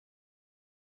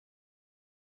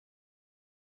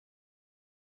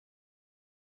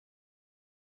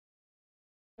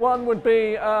One would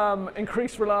be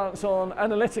increased reliance on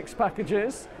analytics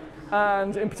packages,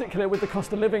 and in particular with the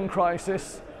cost of living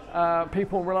crisis,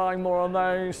 people relying more on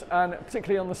those, and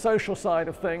particularly on the social side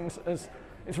of things, as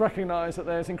it's recognised that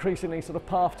there's increasingly sort of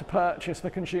path to purchase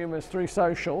for consumers through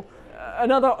social.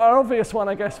 Another obvious one,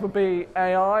 I guess, would be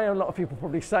AI. A lot of people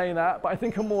probably say that, but I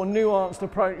think a more nuanced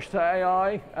approach to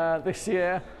AI this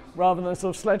year, rather than the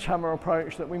sort of sledgehammer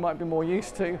approach that we might be more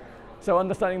used to. So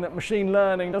understanding that machine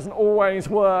learning doesn't always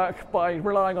work by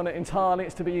relying on it entirely,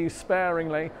 it's to be used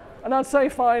sparingly. And I'd say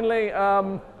finally,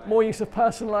 more use of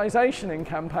personalisation in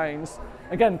campaigns,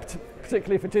 again,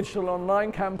 particularly for digital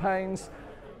online campaigns.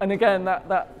 And again,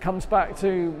 that comes back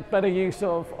to better use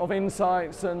of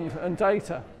insights and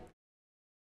data.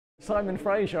 Simon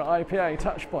Fraser at IPA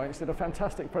Touchpoints did a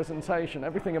fantastic presentation.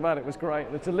 Everything about it was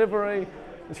great. The delivery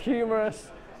was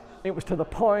humorous, it was to the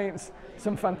point,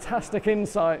 some fantastic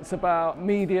insights about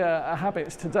media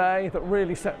habits today that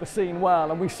really set the scene well.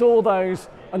 And we saw those,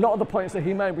 a lot of the points that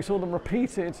he made, we saw them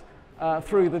repeated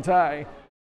through the day.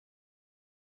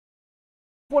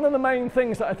 One of the main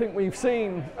things that I think we've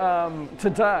seen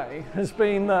today has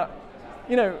been that,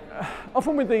 you know,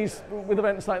 often with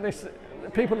events like this,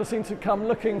 people seem to come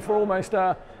looking for almost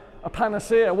a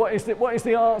panacea. What is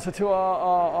the answer to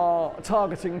our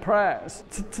targeting prayers?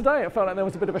 Today it felt like there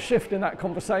was a bit of a shift in that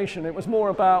conversation. It was more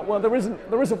about, well, there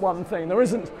isn't one thing. There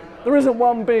isn't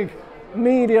one big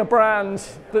media brand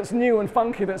that's new and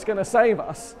funky that's going to save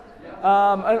us.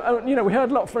 And you know, we heard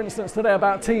a lot, for instance, today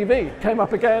about TV. Came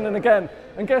up again and again.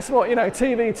 And guess what? You know,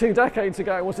 TV 2 decades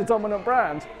ago was a dominant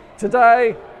brand.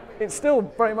 Today, it's still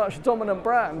very much a dominant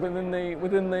brand within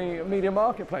the media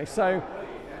marketplace. So,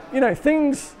 you know,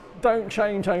 things don't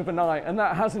change overnight, and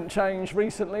that hasn't changed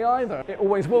recently either. It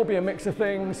always will be a mix of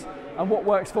things, and what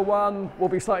works for one will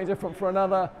be slightly different for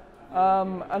another.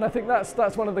 And I think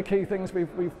that's one of the key things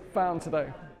we've found today.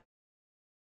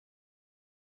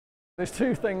 There's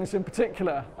two things in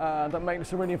particular that make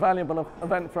this a really valuable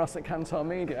event for us at Kantar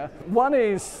Media. One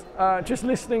is just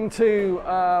listening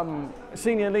to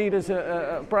senior leaders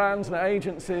at brands and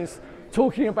agencies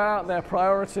talking about their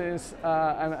priorities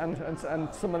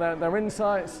and some of their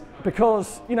insights,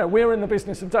 because, you know, we're in the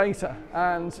business of data,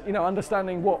 and, you know,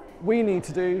 understanding what we need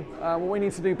to do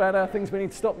better, things we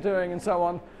need to stop doing, and so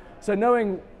on. So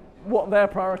knowing what their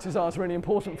priorities are is really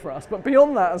important for us. But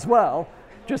beyond that as well,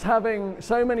 just having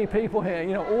so many people here,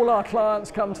 you know, all our clients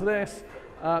come to this,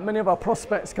 many of our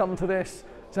prospects come to this,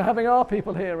 so having our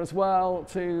people here as well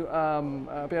to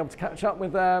be able to catch up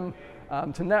with them,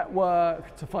 to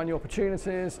network, to find new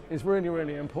opportunities is really,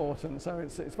 really important. So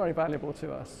it's very valuable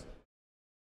to us.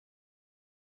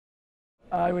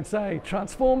 I would say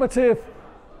transformative,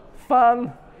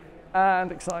 fun,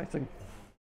 and exciting.